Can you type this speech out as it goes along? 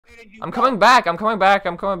I'm coming back. I'm coming back.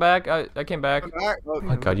 I'm coming back. I came back. Oh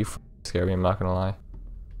my god, you scared me. I'm not gonna lie.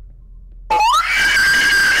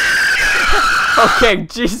 Okay,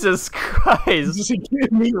 Jesus Christ. Just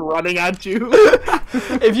me running at you.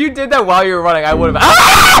 If you did that while you were running, I would have.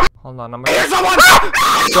 Ah! Hold on, I'm gonna. Here's someone!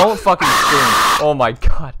 Don't fucking scream. Oh my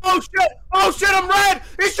god. Oh shit! Oh shit! I'm red!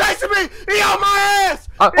 He's chasing me! He on my ass!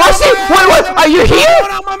 I see! Wait! Are you here?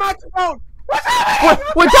 On my microphone! What's happening?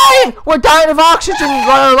 We're dying! We're dying of oxygen!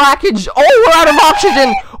 We're out of lackage! Oh, we're out of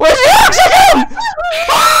oxygen! Where's the oxygen?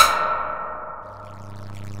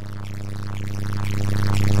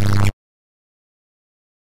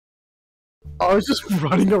 I was just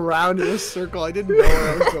running around in a circle. I didn't know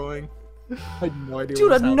where I was going. I had no idea.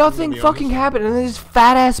 Dude, nothing fucking happened, and then this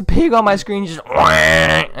fat ass pig on my screen just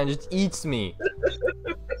and just eats me.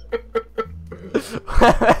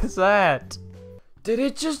 What's that?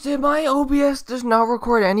 Did my OBS does not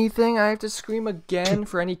record anything? I have to scream again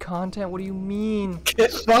for any content? What do you mean?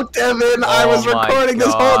 Get fucked, Evan. I was recording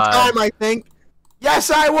this whole time, I think.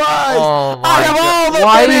 Yes, I was! Oh my I have all the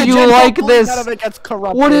Why do footage, you and like hopefully this? none of it gets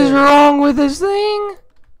corrupted. What is wrong with this thing?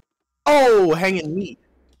 Oh, hanging meat.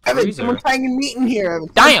 Evan, Freezer. someone's hanging meat in here, Evan.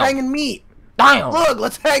 Damn. Someone's hanging meat. Damn! Look,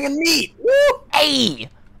 let's hang in meat. Woo! Hey!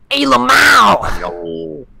 Hey, Lamau!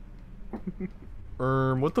 Yo.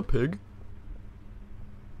 What the pig?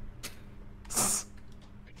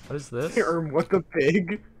 What is this? What the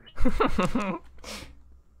pig?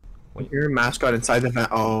 You're a mascot inside the vent.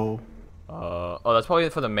 Oh. Oh, that's probably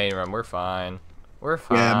for the main room. We're fine. We're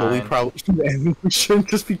fine. Yeah, but we probably we shouldn't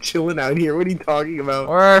just be chilling out here. What are you talking about?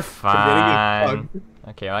 We're fine.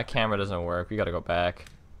 Okay, my camera doesn't work. We gotta go back.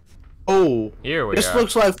 Oh, here we this are.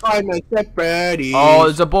 looks like Five Nights at Freddy's. Oh,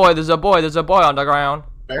 there's a boy. There's a boy. There's a boy on the ground.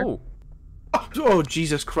 Where? Ooh. Oh,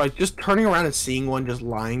 Jesus Christ! Just turning around and seeing one just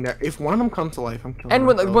lying there. If one of them comes to life, I'm killing. And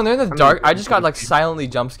myself. when they're in the dark, I just got like silently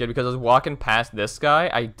jump scared because I was walking past this guy.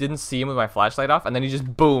 I didn't see him with my flashlight off, and then he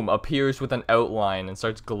just boom appears with an outline and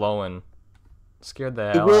starts glowing. Scared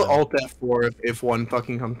the hell. It will out of me. alt F4 if one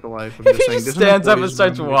fucking comes to life. I'm If just he saying, just there's stands up and employees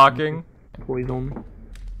starts only. walking. Employees only.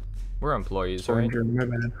 We're employees, Sorry, right? my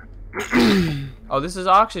bad. Oh, this is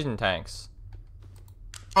oxygen tanks.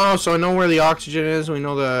 Oh, so I know where the oxygen is. We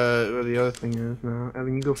know where the other thing is now.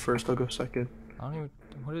 Evan, you go first. I'll go second. I don't even.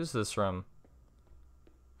 What is this room?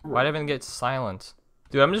 Why'd Evan get silent?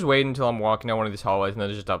 Dude, I'm just waiting until I'm walking down one of these hallways and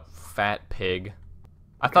there's just a fat pig.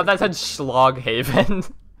 I thought that said Schlog Haven.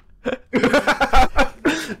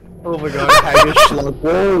 Oh my god, Haggis Schlug.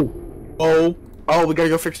 Whoa. Oh, we gotta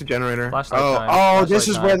go fix the generator. Flashlight time. Oh, Flashlight this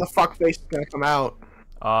is time. where the fuckface is gonna come out.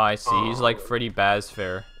 Oh, I see. He's like Freddy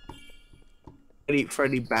Bazfair.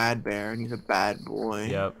 Freddy Bad Bear, and he's a bad boy.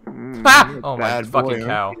 Yep. Mm, Ah! Oh my bad fucking boy,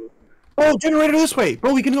 cow. aren't you? Oh, generator this way!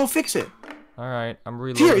 Bro, we can go fix it! Alright, I'm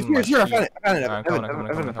reloading. Here, I found it, Alright, I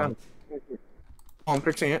found it. Oh, I'm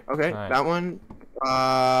fixing it. Okay, Alright. that one.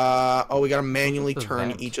 Oh, we gotta manually What's the turn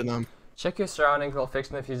vent? each of them. Check your surroundings while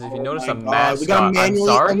fixing the fuse. If you notice a We mascot, gotta I'm manually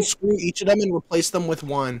sorry? unscrew each of them and replace them with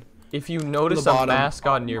one. If you notice a bottom.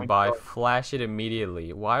 mascot Oh my nearby, God. flash it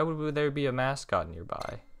immediately. Why would there be a mascot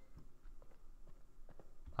nearby?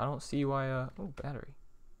 I don't see why, oh, battery.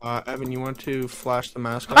 Evan, you want to flash the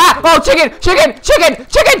mascot? Ah! Oh, chicken!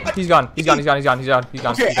 He's gone. He's gone.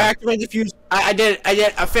 Okay, activate the fuse. I did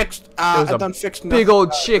it. I fixed. I done fixed. Big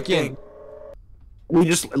old chicken. We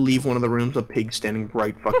just leave one of the rooms, a pig standing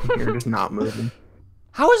right fucking here, just not moving.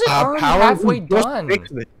 How is it already halfway done?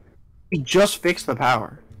 We just fixed the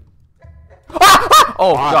power.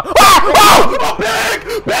 Oh god.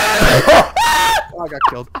 Oh, I got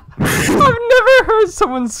killed. I've never heard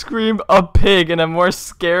someone scream a pig in a more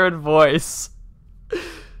scared voice. A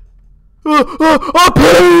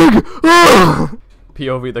pig!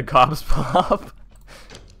 POV, the cops pop.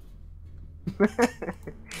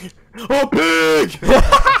 Oh, pig!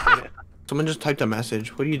 Someone just typed a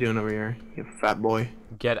message. What are you doing over here, you fat boy?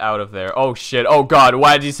 Get out of there. Oh shit. Oh god,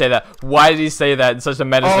 why did he say that? Why did he say that in such a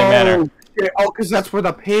menacing manner? Shit. Oh, because that's where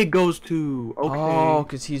the pig goes to. Okay. Oh,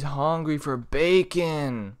 because he's hungry for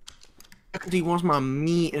bacon. Because he wants my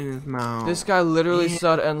meat in his mouth. This guy literally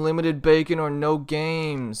said unlimited bacon or no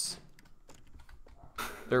games.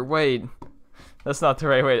 Or wait. That's not the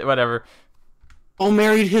right way. Whatever. Oh,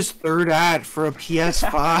 married his third ad for a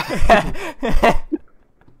PS5.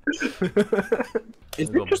 Is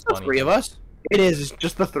it just the three of us? It is. It's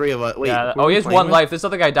just the three of us. Wait. Yeah, oh, he has one life. This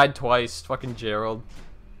other guy died twice. Fucking Gerald.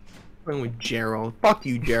 Playing with Gerald. Fuck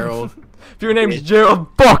you, Gerald. If your name's Gerald,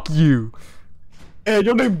 fuck you. Hey,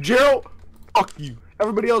 your name's Gerald? Fuck you.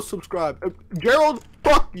 Everybody else subscribe. Gerald,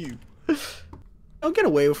 fuck you. Don't get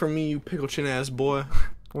away from me, you pickle chin ass boy.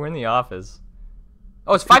 We're in the office.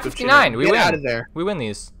 Oh, it's 5:59. We win. Get out of there. We win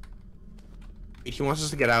these. He wants us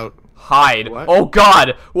to get out. Hide. What? Oh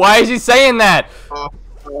God! Why is he saying that?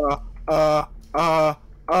 No,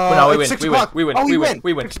 we win. it's 6 We win. o'clock. We win. Oh, We win.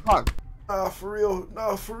 We win. 6 o'clock. For real.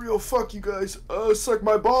 Nah, for real. Fuck you guys. Suck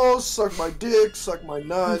my balls, suck my dick, suck my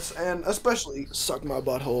nuts, and especially suck my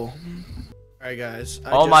butthole. Alright, guys.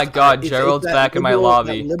 Oh my God, Gerald's back in my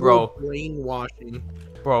lobby, bro. Brainwashing.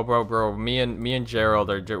 Bro. Me and Gerald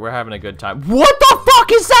we're having a good time. What the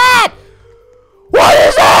fuck is that? What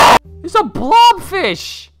is that? It's a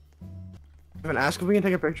blobfish. Evan, ask if we can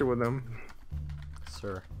take a picture with them.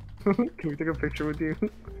 Sir. Can we take a picture with you?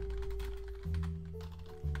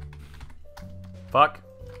 Fuck.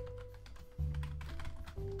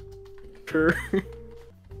 Sure.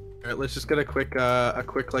 Alright, let's just get a quick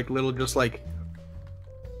like little just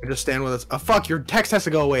stand with us. Oh fuck, your text has to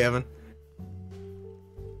go away, Evan.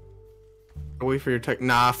 Wait for your text.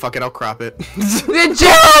 Nah, fuck it, I'll crop it. Then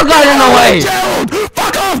Gerald got in the way! Gerald!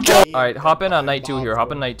 Fuck off, Gerald! Alright, hop in on night 2 here.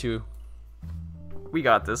 Hop in night 2. We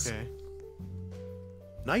got this. Okay.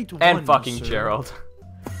 Night 1, And fucking sir. Gerald.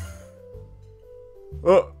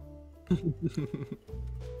 Oh.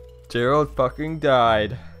 Gerald fucking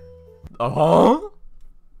died. Uh-huh?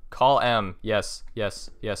 Call M. Yes.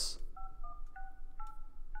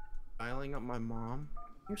 Dialing up my mom.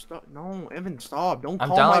 You stop. No, Evan, stop. Don't I'm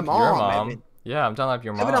call my dialing up your mom, mom. Evan. Yeah, I'm dialing up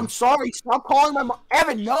your mom. Evan, I'm sorry. Stop calling my mom.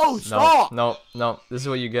 Evan, no, stop. No. This is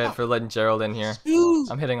what you get for letting Gerald in here.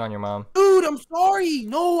 Dude, I'm hitting on your mom. dude, I'm sorry.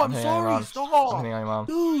 No, I'm hitting on your sorry. mom. Stop. I'm hitting on your mom.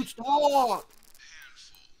 Dude, stop.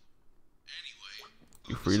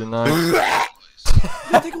 You free tonight?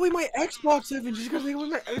 Take away my Xbox, Evan. Just gotta take away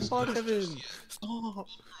my Xbox, Evan. Stop.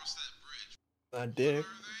 That dick.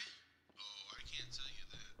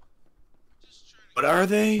 What are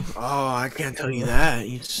they? Oh, I can't tell you that.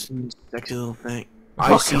 You sexy little thing.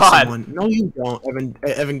 I see God. someone. No, you don't, Evan.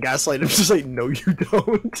 Evan gaslight him. Just like, no, you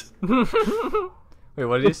don't. Wait,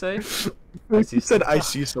 what did he say? He said, I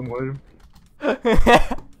see someone. And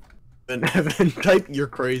Evan, type "you're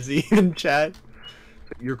crazy" in chat.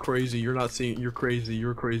 You're crazy. You're not seeing. You're crazy.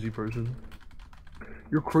 You're a crazy person.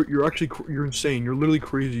 You're actually. You're insane. You're literally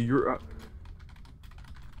crazy. You're.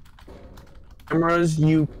 Cameras,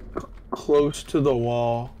 you close to the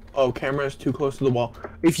wall. Oh, camera is too close to the wall.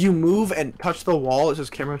 If you move and touch the wall, it says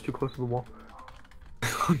camera is too close to the wall.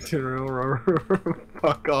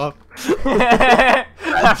 Fuck off.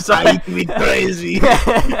 I'm sorry. I be crazy.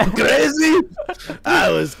 Crazy? I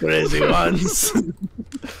was crazy once.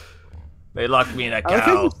 They locked me in a like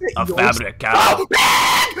cow. you said A yours. fabric cow.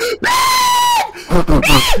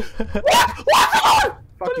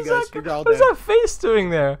 Fuck you guys. You're all What is dead. that face doing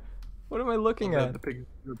there? What am I looking The at? pig,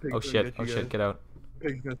 the pig's Oh gonna shit, get you guys. get out. The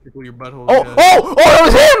pig's gonna tickle your butthole. Oh, yeah. oh, that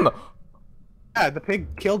was him! Yeah, the pig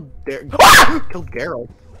killed Ah! killed Gerald.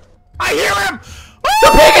 I hear him!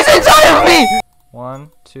 The pig is inside of me! 1,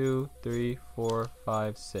 2, 3, 4,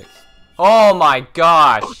 5, 6. Oh my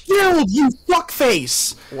gosh! Gerald, you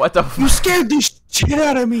fuckface! What the You fuck? scared the shit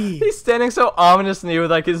out of me! He's standing so ominously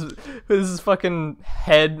with like his fucking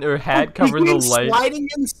head or hat covering the He's light. sliding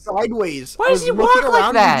in sideways. Why I does was he looking walk like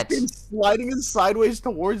around, that? He's been sliding in sideways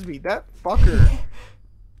towards me. That fucker.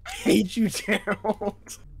 I hate you,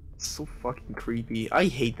 Gerald. So fucking creepy. I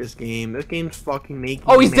hate this game. This game's fucking making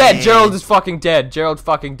Oh, he's me dead! mad. Gerald is fucking dead. Gerald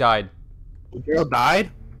fucking died. Gerald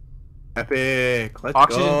died? Epic. Let's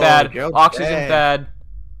Oxygen go. bad. Gerald's Oxygen dead. bad.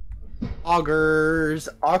 Augers.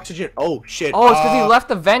 Oxygen. Oh, shit. Oh, it's because he left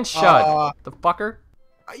the vent shut. The fucker.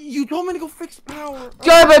 You told me to go fix power.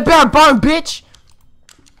 Get out of my barn, bitch!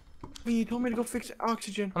 You told me to go fix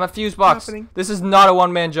oxygen. I'm at fuse box. happening? This is not a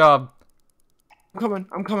one-man job. I'm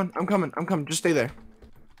coming. Just stay there.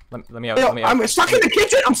 Let me out. Yo, Let me out. I'm stuck in the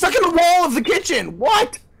kitchen. I'm stuck in the wall of the kitchen.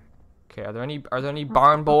 What? Okay, are there any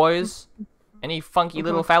barn boys? Any funky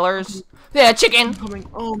little fellers? Yeah, chicken. I'm coming.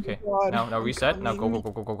 Oh Okay. my god. Now reset. Now go. coming.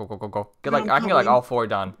 Go. Get No, like I'm I can get like coming. all 4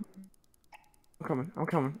 done. I'm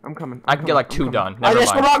coming. I can get like 2 done. Never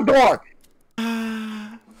That's the mind. wrong door.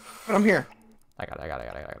 But I'm here. I got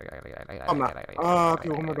it. I'm not. Okay,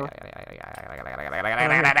 one more door.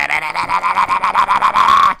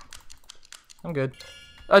 I'm good.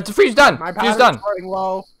 The freeze done. My Freeze battery's done. running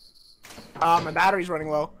low. My battery's running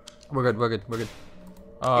low. We're good. Is there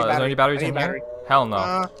battery. any batteries I need in battery. here? Hell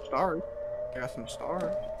no. Stars. I got some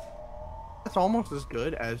stars. That's almost as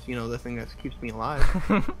good as, you know, the thing that keeps me alive.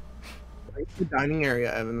 It's the dining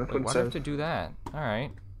area, Evan. That's Wait, what why it do I have says. to do that?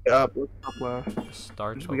 Alright. Up, look up left.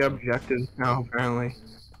 Start. We got objectives now, apparently.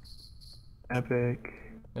 Epic.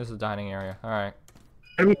 This is the dining area. Alright.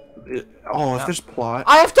 I mean, if Yeah. there's plot.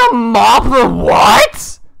 I have to mop the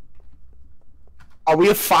what? We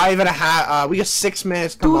have 5.5. We have 6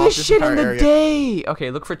 minutes to Do mop this shit in the area. day.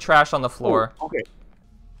 Okay, look for trash on the floor. Oh, okay.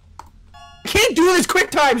 I can't do this quick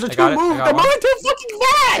times. They're got too it, I moved. got They're one. moving too fucking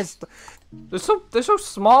fast. They're so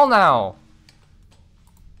small now.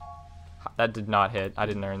 That did not hit. I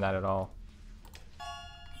didn't earn that at all.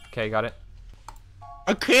 Okay, got it.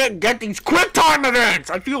 I can't get these quick time events.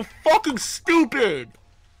 I feel fucking stupid.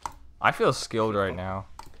 I feel skilled right now,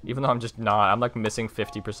 even though I'm just not. I'm like missing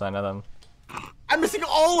 50% of them. I'm missing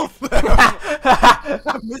all of them.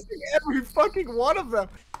 I'm missing every fucking one of them.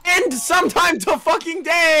 And sometimes a fucking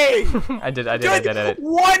day. I did it.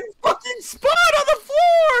 One fucking spot on the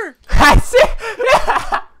floor. I see.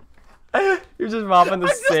 You're just mopping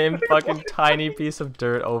the same fucking tiny piece of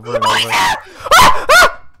dirt over and over.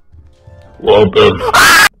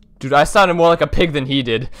 Dude, I sounded more like a pig than he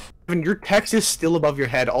did. Even your text is still above your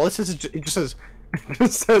head. All it says is it just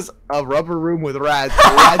says a rubber room with rats.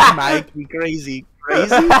 Rats make me crazy.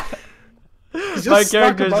 Crazy? My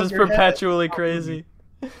character is just perpetually crazy.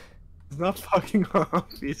 It's not fucking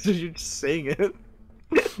obvious. You're just saying it.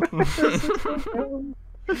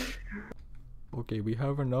 Okay, we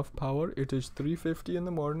have enough power. It is 3:50 in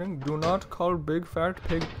the morning. Do not call big fat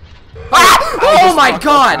pig. Ah! Oh my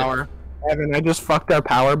god! Evan, I just fucked our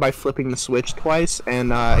power by flipping the switch twice,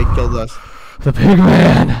 and it killed us. The pig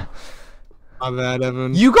man. My bad,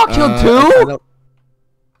 Evan. You got killed too?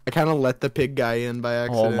 I kind of let the pig guy in by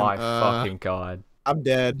accident. Oh my fucking god. I'm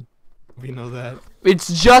dead. We know that.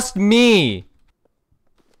 It's just me.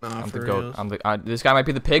 Nah, I'm the goat. I'm the. This guy might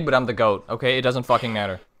be the pig, but I'm the goat. Okay, it doesn't fucking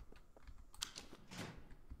matter.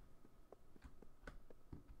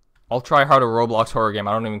 I'll try hard a Roblox horror game.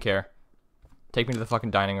 I don't even care. Take me to the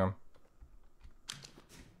fucking dining room.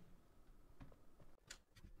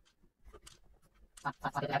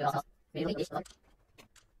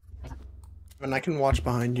 And I can watch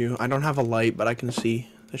behind you. I don't have a light, but I can see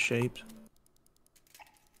the shapes.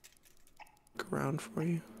 Look around for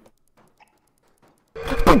you.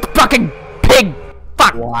 Fucking pig!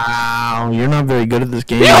 Fuck! Wow, you're not very good at this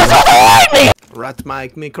game. He was behind me! Rats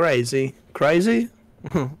make me crazy. Crazy?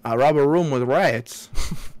 I rob a room with rats.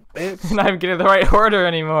 I'm not even getting the right order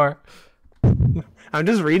anymore. I'm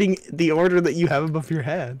just reading the order that you have above your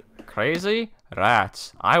head. Crazy?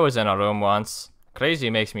 Rats. I was in a room once. Crazy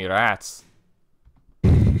makes me rats.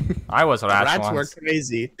 I was rats once. Rats were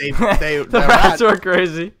crazy. The rats were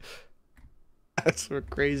crazy. Rats were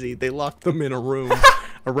crazy. They locked them in a room.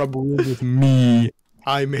 A rubber room with me.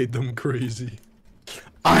 I made them crazy.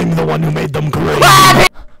 I'm the one who made them crazy.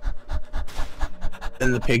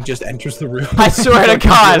 Then the pig just enters the room. I swear to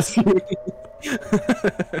God.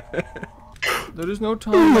 There is no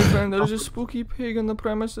time, my friend. There is a spooky pig on the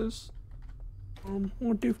premises.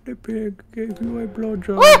 What if the pig gave you a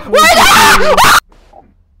blowjob?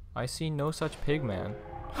 I see no such pig, man.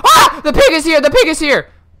 Ah! The pig is here! The pig is here!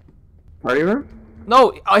 Party room?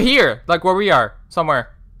 No, here. Like where we are.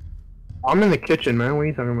 Somewhere. I'm in the kitchen, man. What are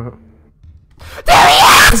you talking about? There he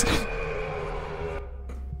is!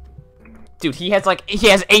 Dude, he has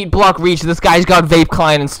 8-block reach. This guy's got vape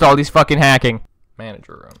client installed. He's fucking hacking.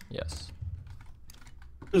 Manager room. Yes.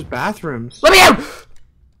 There's bathrooms. Let me out!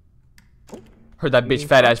 Heard that bitch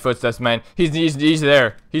fat ass footsteps, man. He's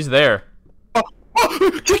there. He's there. Oh,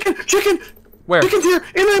 chicken! Chicken! Where? Chicken's here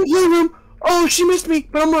in the employee room. Oh, she missed me,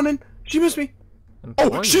 but I'm running. She missed me.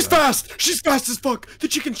 Oh, she's fast! She's fast as fuck! The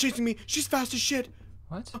chicken's chasing me! She's fast as shit!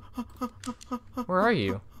 What? Where are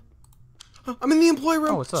you? I'm in the employee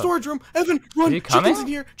room, what's up? storage room. Evan, run! Are you coming? Chicken's in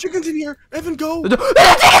here! Chicken's in here! Evan, go! The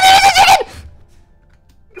chicken!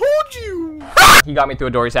 Told you! He got me through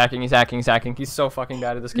a door. He's hacking. He's hacking. He's hacking. He's so fucking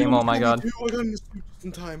bad at this game. Oh my god. I got in this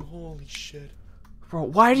in time. Holy shit. Bro,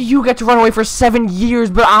 why do you get to run away for 7 years,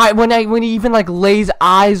 but when he even like lays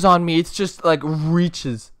eyes on me, it's just like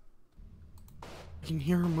reaches. I can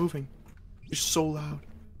hear her moving. You're so loud.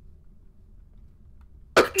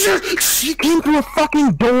 She came through a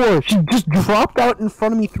fucking door. She just dropped out in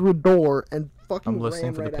front of me through a door and fucking I'm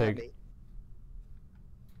listening ran for the right pig. at me.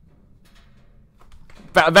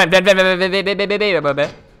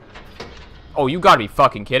 Oh, you gotta be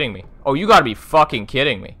fucking kidding me. Oh, you gotta be fucking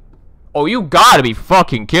kidding me. Oh, you gotta be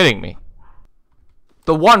fucking kidding me.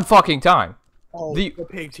 The one fucking time. Oh, the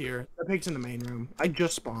pig's here. The pig's in the main room. I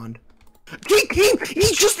just spawned.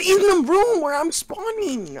 He's just in the room where I'm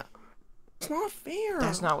spawning. It's not fair.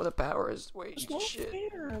 That's not what the power is. Wait, It's not shit.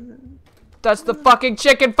 fair. That's the fucking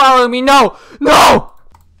chicken following me. No! No!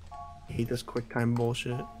 I hate this quick time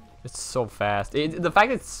bullshit. It's so fast. The fact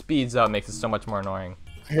that it speeds up makes it so much more annoying.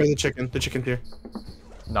 I hear the chicken. The chicken's here.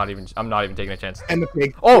 I'm not even taking a chance. And the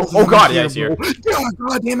pig. Oh god, yeah, he's here. Oh,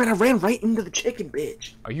 god damn it, I ran right into the chicken,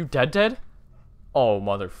 bitch. Are you dead? Oh,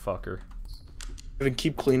 motherfucker. Evan,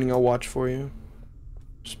 keep cleaning. I'll watch for you.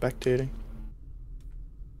 Spectating.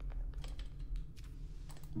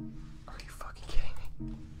 Are you fucking kidding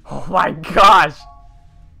me? Oh my gosh!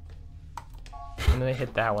 And then they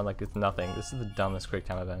hit that one like it's nothing. This is the dumbest quick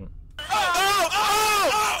time event.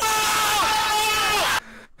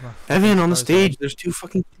 Evan, on the stage. There's 2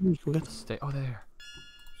 fucking things. Go get Stay. Oh, there.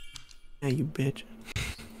 Yeah, you bitch.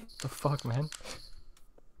 The fuck, man?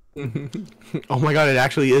 Oh my god, it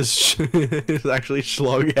actually is. It's actually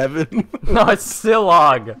Slug Heaven. No, it's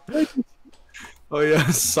Silog. Oh yeah,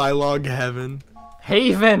 Silog Heaven.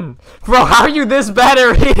 Haven! Bro, how are you this bad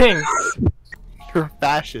at reading? You're a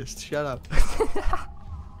fascist. Shut up.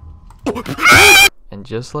 And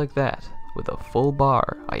just like that, with a full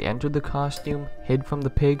bar, I entered the costume, hid from the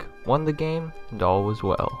pig, won the game, and all was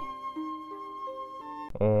well.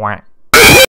 Whack.